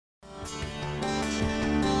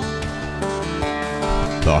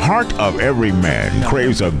The heart of every man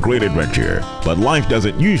craves a great adventure, but life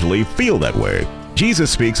doesn't usually feel that way.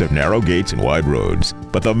 Jesus speaks of narrow gates and wide roads,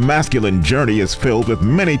 but the masculine journey is filled with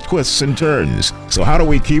many twists and turns. So how do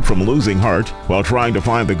we keep from losing heart while trying to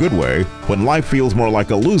find the good way when life feels more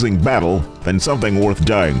like a losing battle than something worth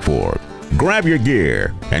dying for? Grab your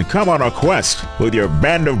gear and come on a quest with your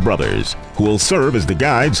band of brothers who will serve as the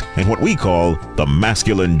guides in what we call the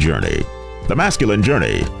masculine journey. The masculine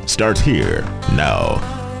journey starts here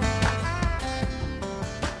now.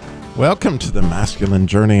 Welcome to the Masculine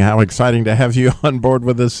Journey. How exciting to have you on board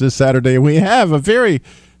with us this Saturday. We have a very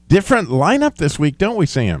different lineup this week, don't we,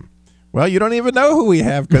 Sam? Well, you don't even know who we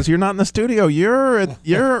have because you're not in the studio.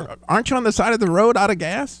 Aren't you on the side of the road out of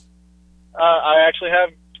gas? I actually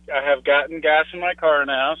have gotten gas in my car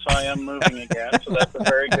now, so I am moving again. So that's a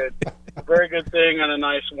very good thing on a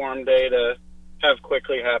nice warm day to have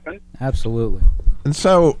quickly happen. Absolutely. And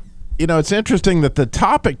so, it's interesting that the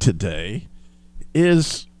topic today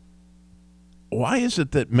is, why is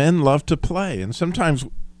it that men love to play? And sometimes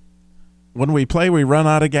when we play, we run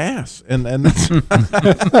out of gas. And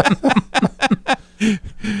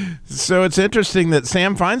so it's interesting that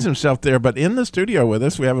Sam finds himself there. But in the studio with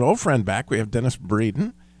us, we have an old friend back. We have Dennis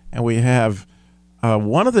Breeden, and we have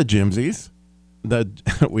one of the Jimsies.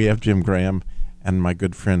 We have Jim Graham and my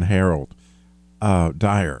good friend Harold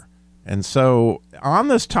Dyer. And so on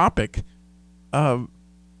this topic, John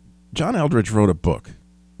Eldredge wrote a book.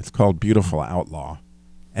 It's called Beautiful Outlaw.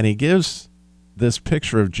 And he gives this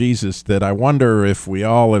picture of Jesus that I wonder if we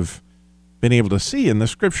all have been able to see in the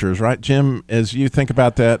scriptures, right, Jim? As you think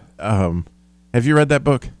about that, have you read that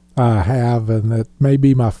book? I have, and it may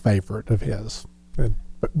be my favorite of his. But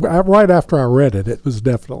right after I read it, it was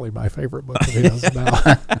definitely my favorite book of his.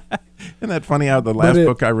 Isn't that funny how the last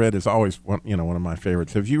book I read is always one of my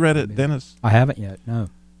favorites? Have you read it, Dennis? I haven't yet, no.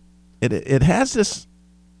 It has this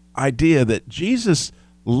idea that Jesus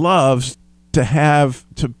loves to have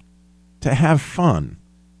fun,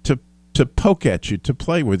 to poke at you, to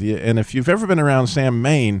play with you. And if you've ever been around Sam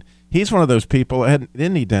Main, he's one of those people,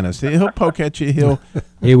 isn't he, Dennis? He'll poke at you.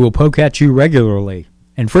 He will poke at you regularly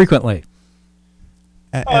and frequently.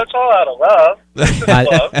 It's all out of love.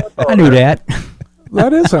 I knew that.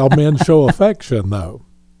 That is how men show affection, though.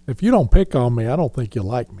 If you don't pick on me, I don't think you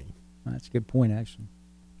like me. That's a good point, actually.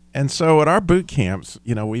 And so at our boot camps,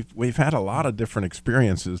 we've had a lot of different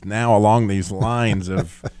experiences now along these lines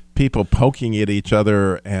of people poking at each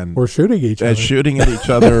other or shooting at each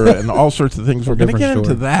other and all sorts of things. We're going to get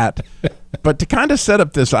into that. But to kind of set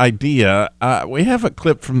up this idea, we have a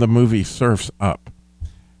clip from the movie Surf's Up.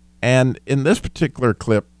 And in this particular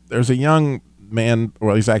clip, there's a young man,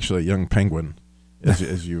 well, he's actually a young penguin,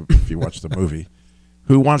 if you watch the movie,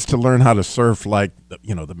 who wants to learn how to surf like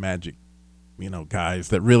the magic guys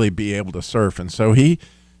that really be able to surf. And so he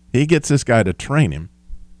gets this guy to train him.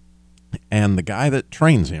 And the guy that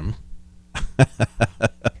trains him,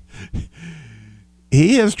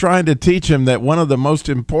 he is trying to teach him that one of the most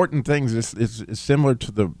important things is similar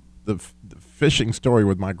to the fishing story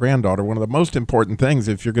with my granddaughter. One of the most important things,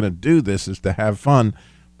 if you're going to do this, is to have fun.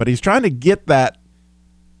 But he's trying to get that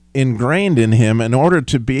ingrained in him. In order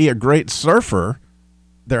to be a great surfer,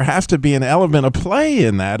 there has to be an element of play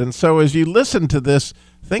in that. And so as you listen to this,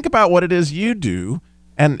 think about what it is you do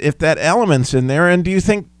and if that element's in there. And do you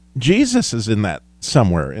think Jesus is in that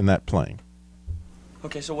somewhere in that playing?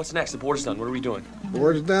 Okay, so what's next? The board's done. What are we doing?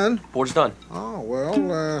 Board's done? Board's done. Oh, well,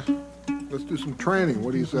 let's do some training.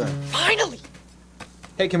 What do you say? Finally!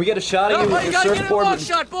 Hey, can we get a shot of you with you your gotta get a surfboard? long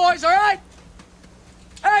shot, boys, all right?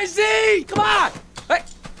 Hey, Z! Come on! Hey!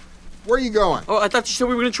 Where are you going? Oh, I thought you said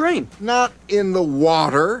we were going to train. Not in the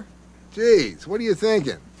water. Jeez, what are you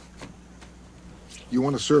thinking? You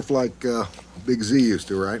want to surf like Big Z used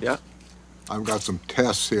to, right? Yeah. I've got some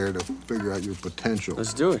tests here to figure out your potential.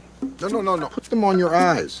 Let's do it. No. Put them on your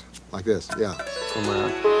eyes. Like this, yeah. Oh,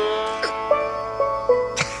 my.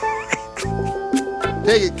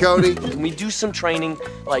 Take it, Cody. Can we do some training,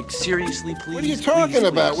 like, seriously, please? What are you talking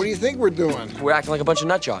about? Please. What do you think we're doing? We're acting like a bunch of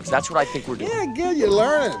nut jobs. That's what I think we're doing. Yeah, good, you're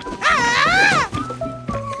learning.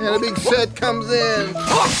 And a big set comes in.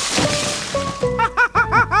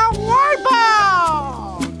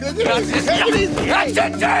 Wipeout!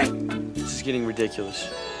 This is getting ridiculous.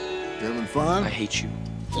 You having fun? I hate you.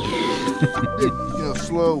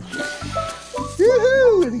 Slow.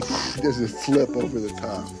 Yoo-hoo! And he does a flip over the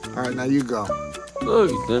top. All right, now you go.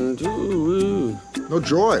 Look, then do. No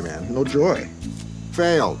joy, man. No joy.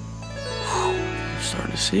 Failed. I'm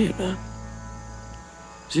starting to see it, man.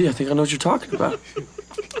 Gee, I think I know what you're talking about.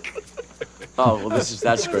 Oh, well,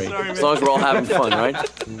 that's great. As long as we're all having fun, right?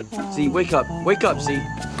 Z, wake up. Wake up, Z.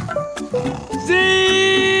 Z!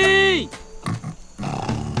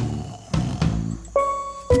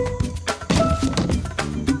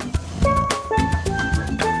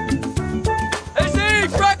 Hey, Z,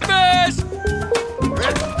 breakfast!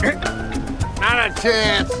 Not a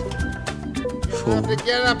chance. You have to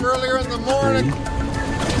get up earlier in the morning.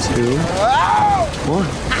 2,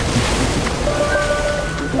 1.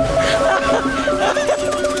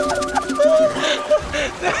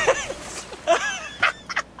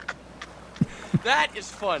 That is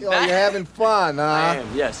fun. Oh, you're having fun, huh? I am.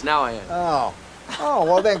 Yes, now I am. Oh. Oh,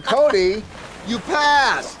 well then, Cody, you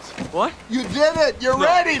passed. What? You did it. You're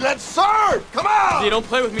ready. Let's surf. Come on. Z, don't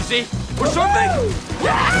play with me, Z. We're surfing.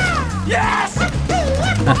 Yeah! Yes!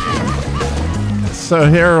 So,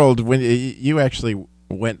 Harold, when you actually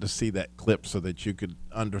went to see that clip so that you could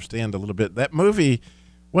understand a little bit that movie,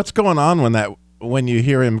 what's going on when you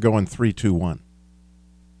hear him going 3, 2, 1?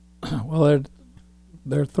 Well,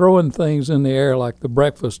 they're throwing things in the air like the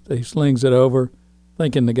breakfast. He slings it over,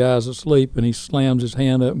 thinking the guy's asleep, and he slams his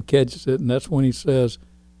hand up and catches it, and that's when he says,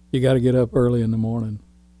 "You got to get up early in the morning."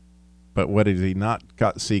 But what did he not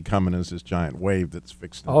see coming is this giant wave that's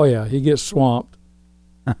fixed. Oh yeah, he gets swamped,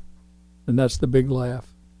 and that's the big laugh.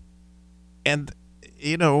 And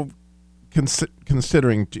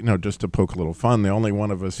considering just to poke a little fun, the only one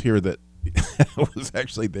of us here that was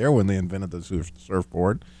actually there when they invented the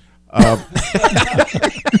surfboard. That's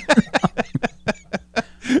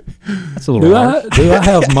a little harsh. Do I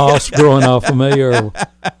have moss growing off of me or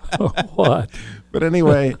what? But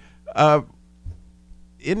anyway,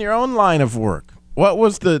 in your own line of work, what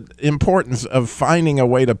was the importance of finding a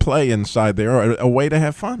way to play inside there, or a way to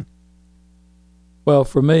have fun? Well,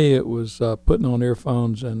 for me, it was putting on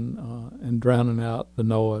earphones and drowning out the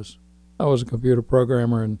noise. I was a computer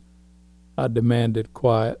programmer, and I demanded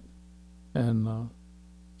quiet, and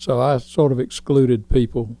so I sort of excluded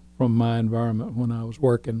people from my environment when I was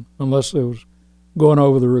working, unless it was going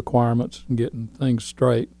over the requirements and getting things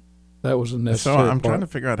straight. That was a necessary So I'm part. trying to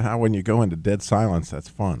figure out how, when you go into dead silence, that's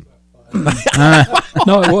fun.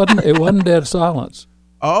 No, it wasn't. It wasn't dead silence.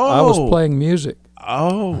 Oh, I was playing music.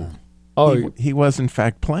 Oh, he was in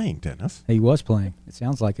fact playing, Dennis. He was playing. It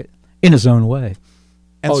sounds like it in his own way.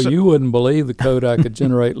 And you wouldn't believe the code I could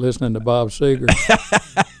generate listening to Bob Seger.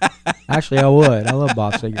 Actually, I would. I love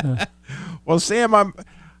Bob Seger. Well, Sam,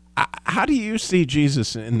 how do you see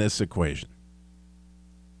Jesus in this equation?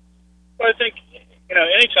 Well, I think,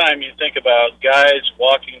 anytime you think about guys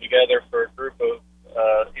walking together for a group of,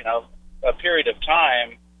 a period of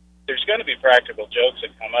time, there's going to be practical jokes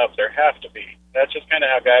that come up. There have to be. That's just kind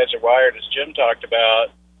of how guys are wired, as Jim talked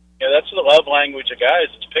about. That's the love language of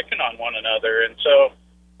guys, is picking on one another. And so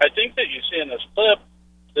I think that you see in this clip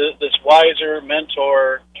this wiser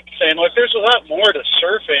mentor saying, look, there's a lot more to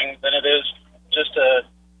surfing than it is just to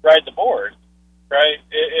ride the board, right?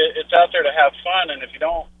 It's out there to have fun, and if you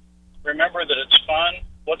don't remember that it's fun,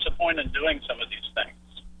 what's the point in doing some of these things?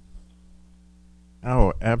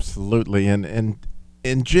 Oh, absolutely. And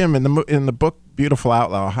Jim, in the book Beautiful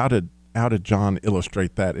Outlaw, how did John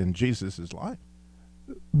illustrate that in Jesus' life?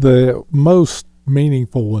 The most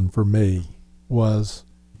meaningful one for me was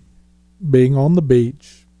being on the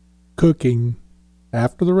beach, cooking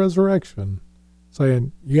after the resurrection,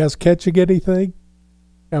 saying, "You guys catching anything?"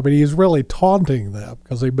 I mean, he's really taunting them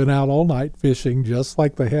because they've been out all night fishing, just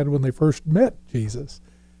like they had when they first met Jesus.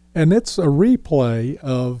 And it's a replay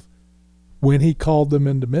of when he called them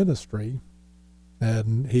into ministry,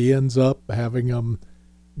 and he ends up having them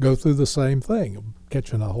go through the same thing,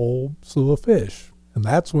 catching a whole slew of fish. And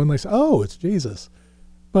that's when they say, "Oh, it's Jesus."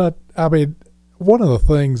 But, I mean, one of the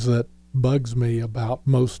things that bugs me about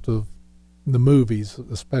most of the movies,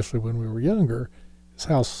 especially when we were younger, is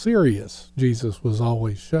how serious Jesus was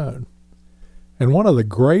always shown. And one of the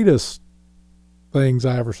greatest things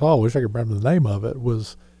I ever saw, I wish I could remember the name of it,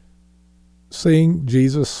 was seeing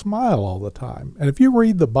Jesus smile all the time. And if you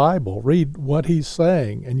read the Bible, read what he's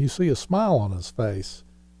saying, and you see a smile on his face,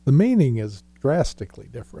 the meaning is drastically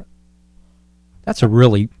different. That's a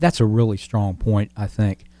really strong point, I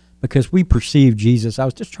think, because we perceive Jesus. I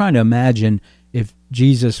was just trying to imagine if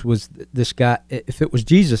Jesus was this guy, if it was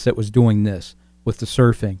Jesus that was doing this with the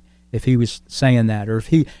surfing, if he was saying that, or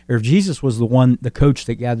if Jesus was the coach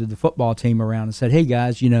that gathered the football team around and said, "Hey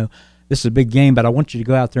guys, this is a big game, but I want you to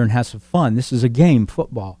go out there and have some fun. This is a game,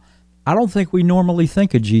 football." I don't think we normally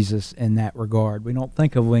think of Jesus in that regard. We don't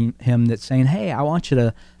think of him that's saying, "Hey, I want you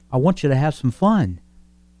to have some fun.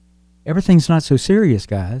 Everything's not so serious,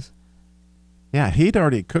 guys." Yeah, he'd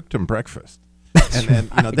already cooked them breakfast, and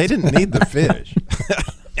right. They didn't need the fish,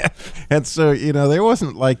 and so there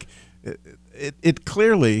wasn't like it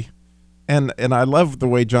clearly And I love the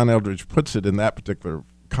way John Eldridge puts it in that particular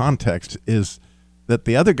context, is that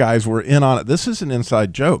the other guys were in on it. This is an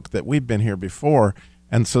inside joke that we've been here before.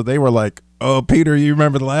 And so they were like, "Oh, Peter, you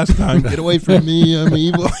remember the last time? Get away from me, I'm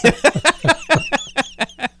evil."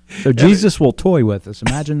 So Jesus will toy with us.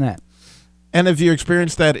 Imagine that. And have you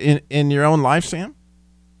experienced that in your own life, Sam?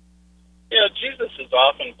 Yeah, Jesus is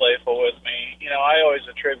often playful with me. You know, I always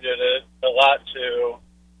attributed it a lot to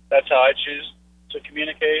that's how I choose to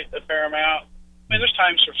communicate a fair amount. I mean, there's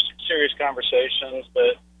times for serious conversations,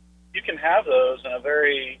 but you can have those in a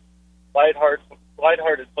very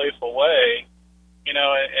lighthearted, playful way. You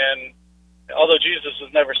know, and although Jesus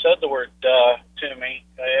has never said the word "duh" to me,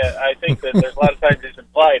 I think that there's a lot of times he's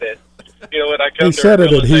implied it. You know, when I come He to said a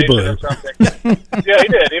it in realization Hebrew. of something. Yeah, he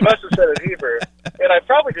did. He must have said it in Hebrew. And I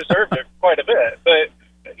probably deserved it quite a bit. But,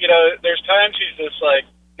 you know, there's times he's just like,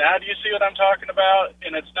 now do you see what I'm talking about?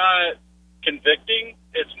 And it's not convicting.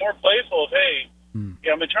 It's more playful of, hey, you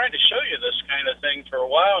know, I've been trying to show you this kind of thing for a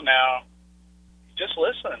while now. Just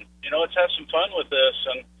listen. You know, let's have some fun with this.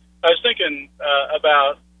 And I was thinking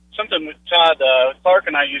about something Todd Clark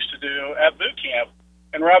and I used to do at boot camp.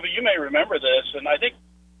 And, Robbie, you may remember this, and I think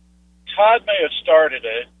Todd may have started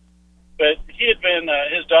it, but he had been,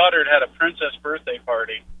 his daughter had a princess birthday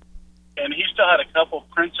party, and he still had a couple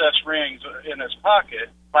princess rings in his pocket,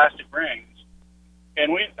 plastic rings.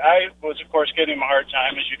 And I was, of course, giving him a hard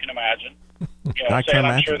time, as you can imagine. You know, I can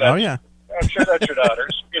imagine. I'm sure that's your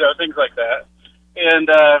daughter's, you know, things like that. And,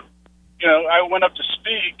 you know, I went up to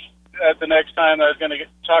speak at the next time I was going to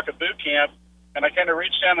talk at boot camp, and I kind of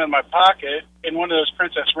reached down in my pocket, and one of those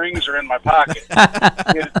princess rings are in my pocket.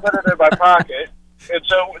 And put it in my pocket. And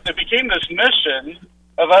so it became this mission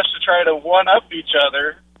of us to try to one-up each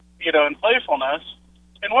other, you know, in playfulness.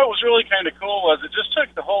 And what was really kind of cool was it just took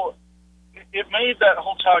it made that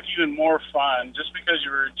whole talk even more fun, just because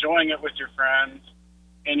you were enjoying it with your friends,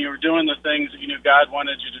 and you were doing the things that you knew God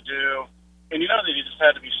wanted you to do. And you know that you just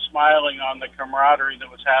had to be smiling on the camaraderie that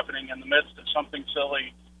was happening in the midst of something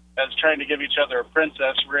silly as trying to give each other a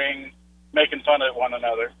princess ring, making fun of one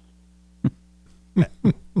another.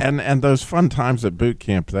 And those fun times at boot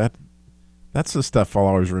camp, that's the stuff I'll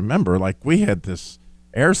always remember. Like, we had this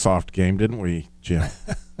airsoft game, didn't we, Jim?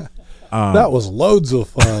 That was loads of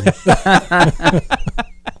fun.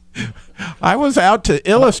 I was out to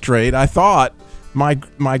illustrate, I thought, my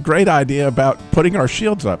great idea about putting our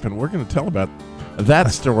shields up, and we're going to tell about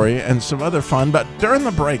that story and some other fun. But during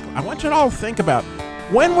the break, I want you to all think about,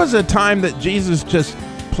 when was a time that Jesus just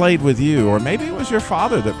played with you? Or maybe it was your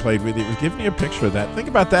father that played with you. He was giving you a picture of that. Think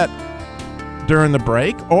about that during the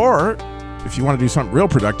break. Or if you want to do something real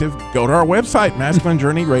productive, go to our website,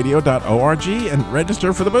 masculinejourneyradio.org, and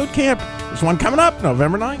register for the boot camp. There's one coming up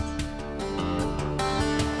November 9th.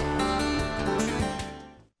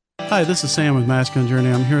 Hi, this is Sam with Masculine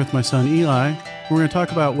Journey. I'm here with my son Eli. We're going to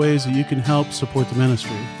talk about ways that you can help support the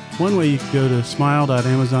ministry. One way, you can go to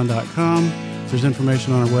smile.amazon.com. There's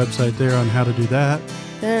information on our website there on how to do that.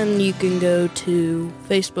 Then you can go to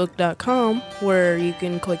facebook.com, where you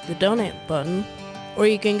can click the donate button, or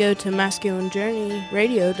you can go to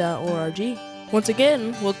masculinejourneyradio.org. Once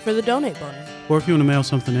again, look for the donate button. Or if you want to mail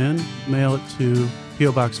something in, mail it to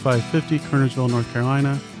P.O. Box 550, Kernersville, North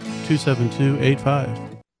Carolina, 27285.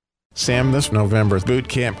 Sam, this November boot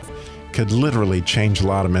camp could literally change a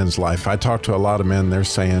lot of men's life. I talked to a lot of men. They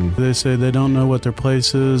say they don't know what their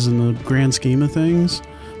place is in the grand scheme of things.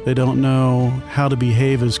 They don't know how to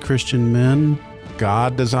behave as Christian men.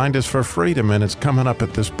 God designed us for freedom, and it's coming up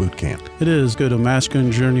at this boot camp. It is. Go to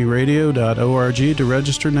masculinejourneyradio.org to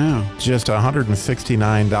register now. Just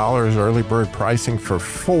 $169 early bird pricing for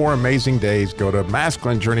 4 amazing days. Go to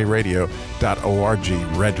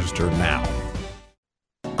masculinejourneyradio.org. Register now.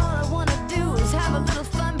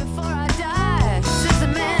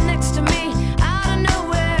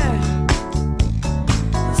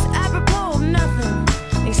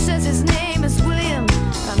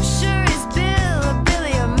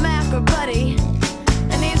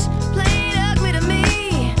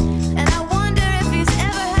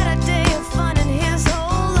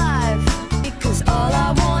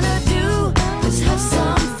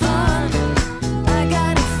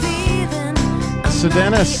 So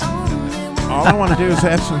Dennis, all I want to do is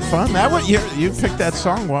have some fun. That what you picked that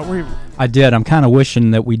song? What were you? I did. I'm kind of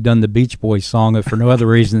wishing that we'd done the Beach Boys song, if for no other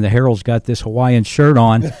reason. The Harold's got this Hawaiian shirt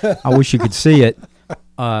on. I wish you could see it,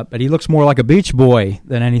 but he looks more like a Beach Boy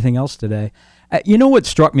than anything else today. You know what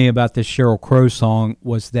struck me about this Sheryl Crow song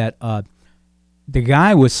was that the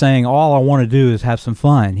guy was saying, all I want to do is have some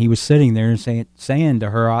fun. He was sitting there and saying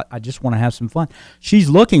to her, I just want to have some fun. She's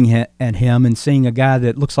looking at him and seeing a guy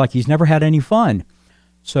that looks like he's never had any fun.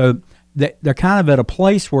 So they're kind of at a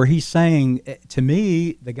place where he's saying, to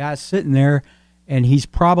me, the guy's sitting there and he's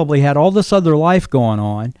probably had all this other life going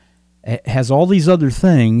on, has all these other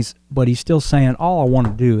things, but he's still saying, all I want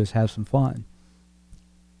to do is have some fun.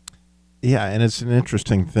 Yeah, and it's an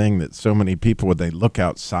interesting thing that so many people, when they look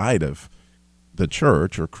outside of the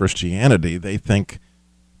church or Christianity, they think,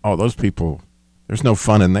 oh, those people, there's no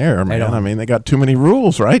fun in there, man. I mean, they got too many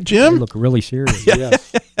rules, right, Jim? They look really serious.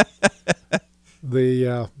 Yes.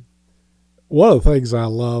 One of the things I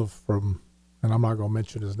love from, and I'm not going to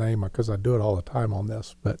mention his name because I do it all the time on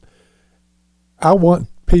this, but I want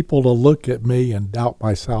people to look at me and doubt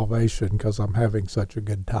my salvation because I'm having such a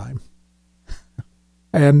good time.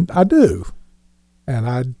 And I do. And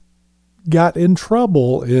I got in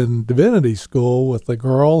trouble in divinity school with the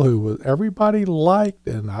girl who everybody liked,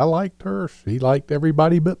 and I liked her. She liked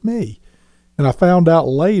everybody but me. And I found out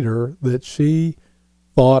later that she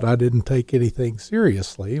thought I didn't take anything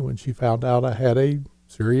seriously. When she found out I had a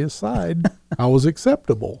serious side, I was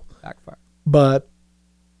acceptable. Backfire. But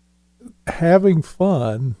having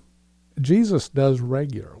fun, Jesus does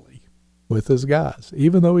regularly with his guys,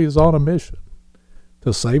 even though he is on a mission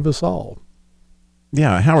to save us all.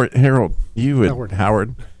 Yeah, Harold, Harold,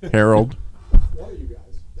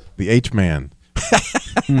 the H-Man.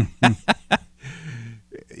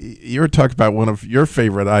 You were talking about one of your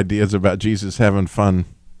favorite ideas about Jesus having fun.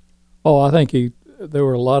 Oh, I think there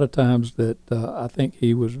were a lot of times that I think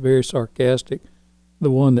he was very sarcastic. The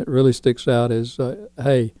one that really sticks out is,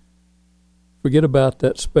 hey, forget about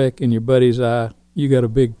that speck in your buddy's eye. You got a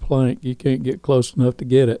big plank. You can't get close enough to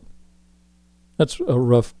get it. That's a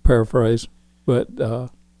rough paraphrase, but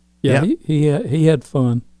he had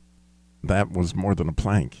fun. That was more than a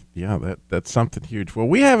plank. Yeah, that's something huge. Well,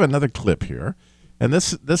 we have another clip here, and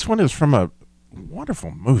this one is from a wonderful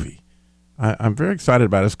movie. I'm very excited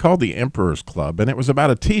about it. It's called The Emperor's Club, and it was about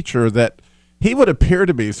a teacher that he would appear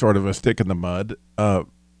to be sort of a stick in the mud,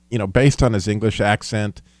 based on his English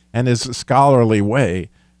accent and his scholarly way.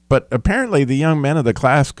 But apparently the young men of the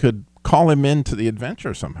class could call him into the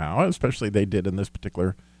adventure somehow, especially they did in this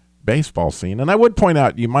particular baseball scene. And I would point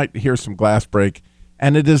out, you might hear some glass break,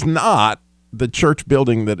 and it is not the church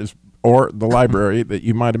building that is, or the library that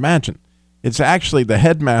you might imagine. It's actually the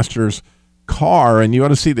headmaster's car, and you ought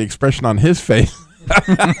to see the expression on his face.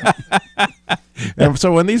 And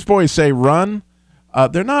so when these boys say run,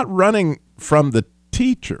 they're not running from the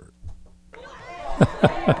teacher.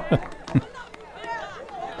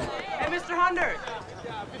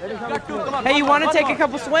 Hey, you want to take a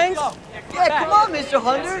couple swings? Yeah, come on, Mr.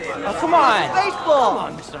 Hundred. Oh, come on. Baseball.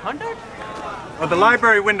 Come on, Mr. Hundred. Well, the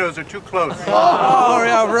library windows are too close. Oh,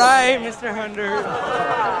 all right, Mr. Hundred.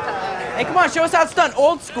 Hey, come on, show us how it's done.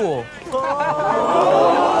 Old school.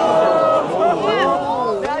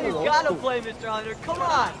 Now you gotta play, Mr. Hundred. Come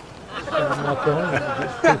on.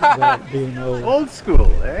 Old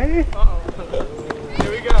school, eh?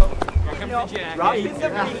 Here we go.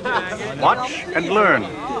 Watch and learn.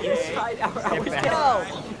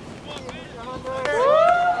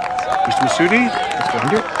 Mr. Masudi, Mr.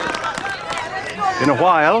 Hundred. In a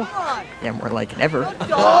while. Yeah, more like never. Hey,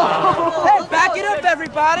 back it up,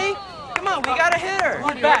 everybody. Come on, we got a hitter.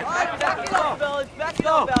 Back it up, fellas. Back it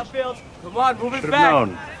up, outfield. Come on, move it Should back. have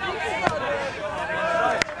known.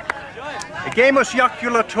 Egemus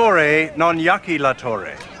yaculatore, non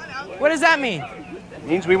yacilatore. What does that mean?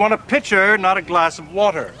 Means we want a pitcher, not a glass of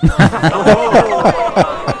water. Cedric,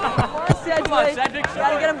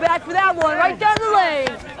 gotta get him back for that one, right down the lane.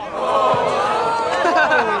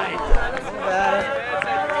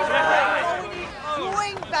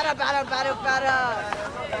 Swing, batter, batter, batter, batter.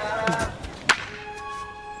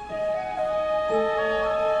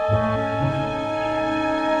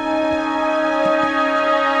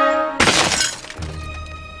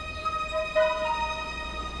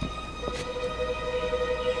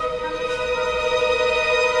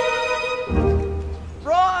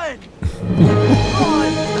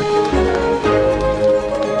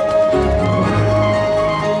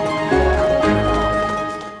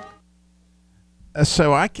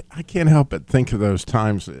 So I can't help but think of those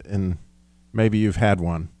times, and maybe you've had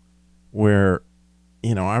one, where,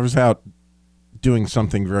 I was out doing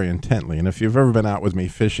something very intently. And if you've ever been out with me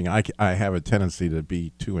fishing, I have a tendency to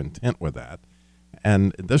be too intent with that.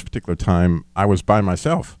 And at this particular time, I was by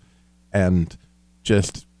myself and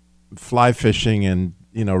just fly fishing and,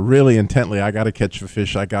 really intently, I got to catch a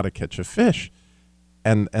fish. I got to catch a fish.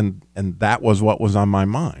 And that was what was on my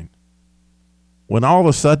mind. When all of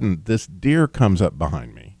a sudden this deer comes up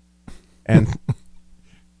behind me, and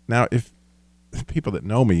now if the people that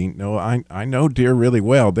know me know I know deer really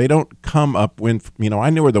well. They don't come up when, I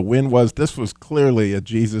knew where the wind was. This was clearly a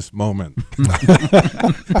Jesus moment.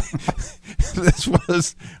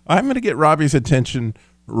 I'm going to get Robbie's attention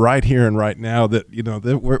right here and right now that,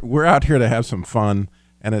 that we're out here to have some fun,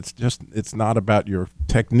 and it's not about your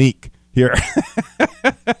technique here.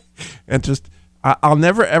 And I'll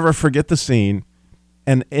never ever forget the scene.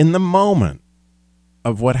 And in the moment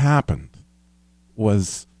of what happened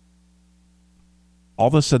was, all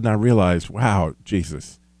of a sudden I realized, wow,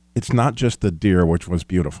 Jesus, it's not just the deer, which was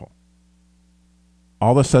beautiful.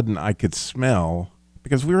 All of a sudden I could smell,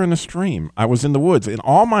 because we were in a stream. I was in the woods, and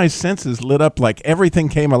all my senses lit up, like everything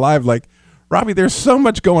came alive. Like, Robbie, there's so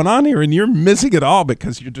much going on here, and you're missing it all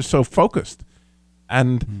because you're just so focused.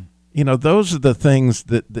 And, those are the things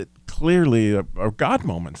that clearly are God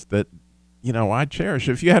moments that, I cherish.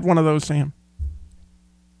 If you had one of those, Sam?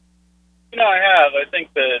 I have. I think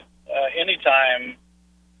that anytime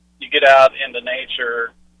you get out into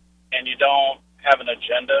nature and you don't have an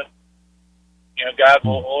agenda, God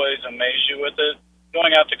will always amaze you with it.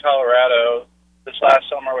 Going out to Colorado this last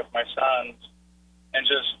summer with my sons and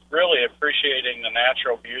just really appreciating the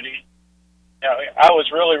natural beauty. I was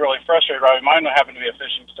really, really frustrated. Mine happened to be a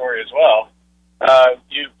fishing story as well.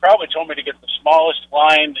 You probably told me to get the smallest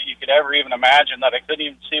line that you could ever even imagine that I couldn't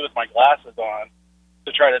even see with my glasses on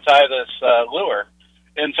to try to tie this lure.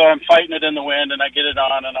 And so I'm fighting it in the wind, and I get it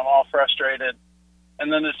on, and I'm all frustrated.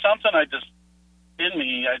 And then there's something I just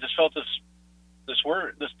felt this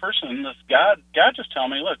God just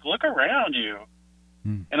telling me, look around you.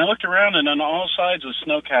 And I looked around, and on all sides was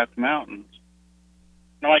snow-capped mountains.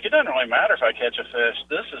 And I'm like, it doesn't really matter if I catch a fish.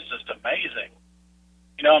 This is just amazing.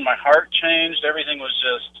 And my heart changed. Everything was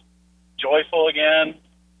just joyful again.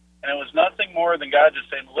 And it was nothing more than God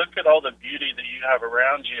just saying, look at all the beauty that you have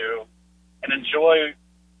around you and enjoy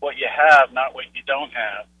what you have, not what you don't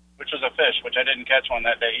have, which was a fish, which I didn't catch one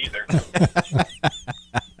that day either.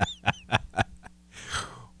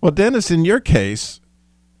 Well, Dennis, in your case,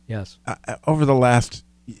 yes, over the last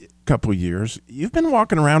couple of years, you've been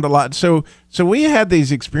walking around a lot. So we had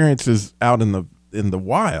these experiences out in the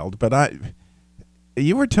wild, but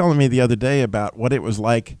you were telling me the other day about what it was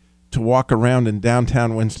like to walk around in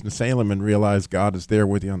downtown Winston-Salem and realize God is there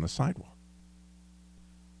with you on the sidewalk.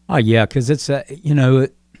 Oh, yeah, because it's, I'm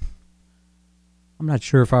not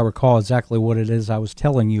sure if I recall exactly what it is I was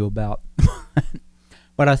telling you about.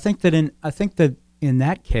 But I think that in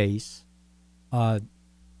that case, to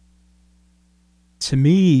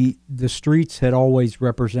me, the streets had always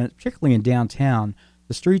represented, particularly in downtown,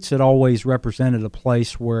 the streets had always represented a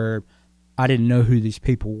place where I didn't know who these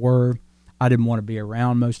people were. I didn't want to be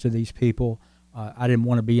around most of these people. I didn't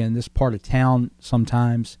want to be in this part of town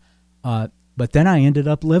sometimes. But then I ended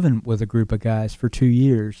up living with a group of guys for 2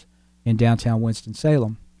 years in downtown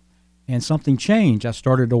Winston-Salem. And something changed. I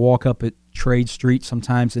started to walk up at Trade Street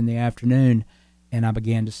sometimes in the afternoon, and I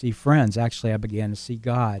began to see friends. Actually, I began to see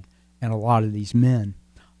God and a lot of these men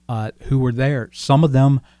who were there. Some of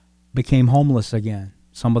them became homeless again.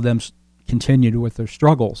 Some of them continued with their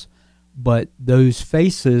struggles. But those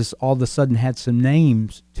faces all of a sudden had some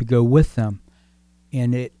names to go with them.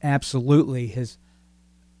 And it absolutely has,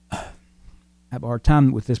 I have a hard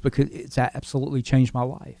time with this because it's absolutely changed my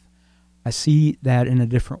life. I see that in a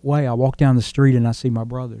different way. I walk down the street and I see my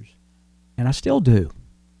brothers. And I still do.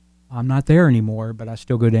 I'm not there anymore, but I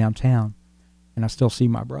still go downtown and I still see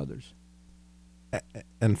my brothers.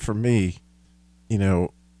 And for me,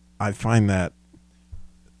 I find that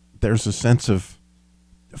there's a sense of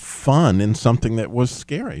fun in something that was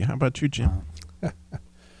scary. How about you, Jim?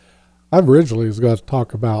 I originally was going to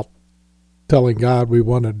talk about telling God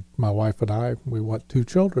my wife and I, we want 2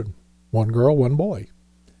 children, 1 girl, 1 boy.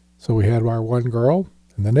 So we had our 1 girl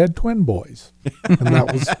and then had twin boys. And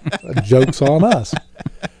that was jokes on us.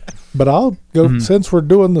 But I'll go, since we're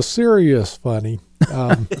doing the serious funny.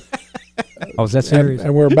 Is that serious?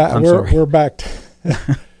 And we're back. We're back.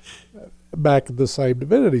 Back at the same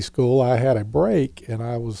divinity school. I had a break and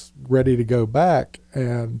I was ready to go back,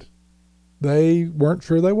 and they weren't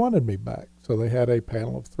sure they wanted me back. So they had a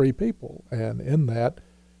panel of 3 people, and in that,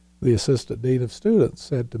 the assistant dean of students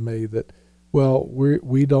said to me that, well,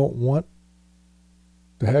 we don't want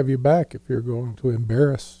to have you back if you're going to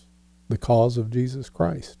embarrass the cause of Jesus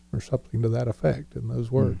Christ, or something to that effect in those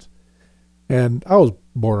words. And I was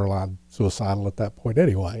borderline suicidal at that point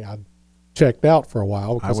anyway. I checked out for a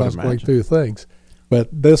while because I was going through things. But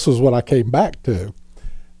this was what I came back to.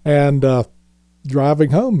 And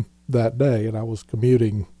driving home that day, and I was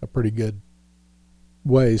commuting a pretty good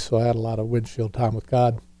way, so I had a lot of windshield time with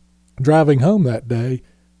God. Driving home that day,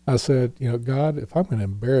 I said, God, if I'm going to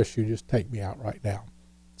embarrass you, just take me out right now.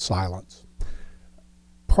 Silence.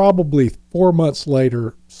 Probably 4 months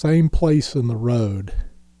later, same place in the road,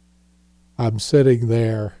 I'm sitting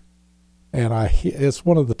there, and it's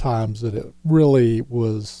one of the times that it really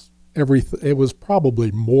was it was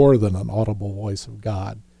probably more than an audible voice of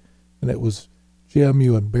God. And it was, Jim,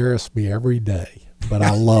 you embarrass me every day, but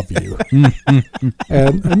I love you.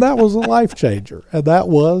 and that was a life changer. And that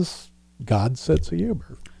was God's sense of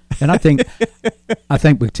humor. And I think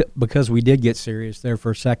because we did get serious there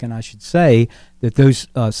for a second, I should say that those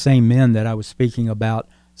same men that I was speaking about,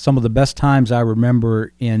 some of the best times I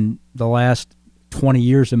remember in the last 20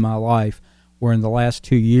 years of my life were in the last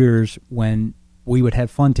 2 years when we would have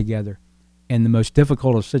fun together. In the most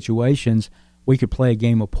difficult of situations, we could play a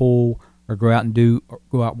game of pool or go out and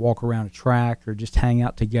walk around a track or just hang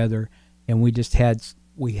out together, and we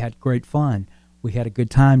had great fun. We had a good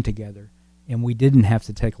time together, and we didn't have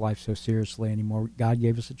to take life so seriously anymore. God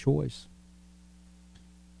gave us a choice.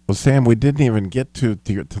 Well, Sam, we didn't even get to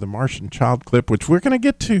the Martian Child clip, which we're going to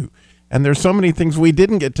get to, and there's so many things we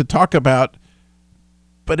didn't get to talk about.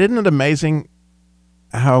 But isn't it amazing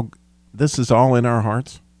how this is all in our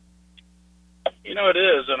hearts? It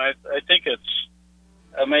is, and I think it's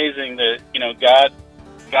amazing that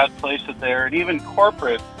God placed it there, and even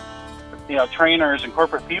corporate trainers and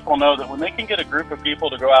corporate people know that when they can get a group of people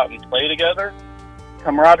to go out and play together,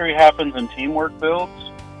 camaraderie happens and teamwork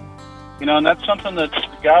builds. And that's something that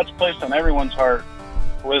God's placed on everyone's heart,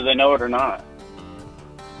 whether they know it or not.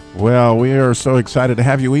 Well, we are so excited to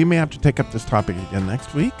have you. We may have to take up this topic again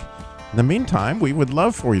next week. In the meantime, we would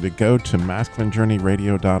love for you to go to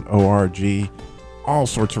masculinejourneyradio.org. All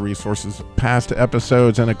sorts of resources, past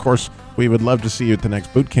episodes, and of course, we would love to see you at the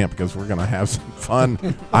next boot camp because we're going to have some fun.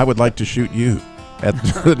 I would like to shoot you at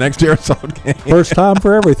the next airsoft game. First time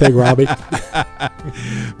for everything, Robbie.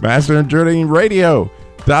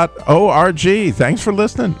 masculinejourneyradio.org. Thanks for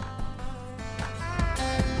listening.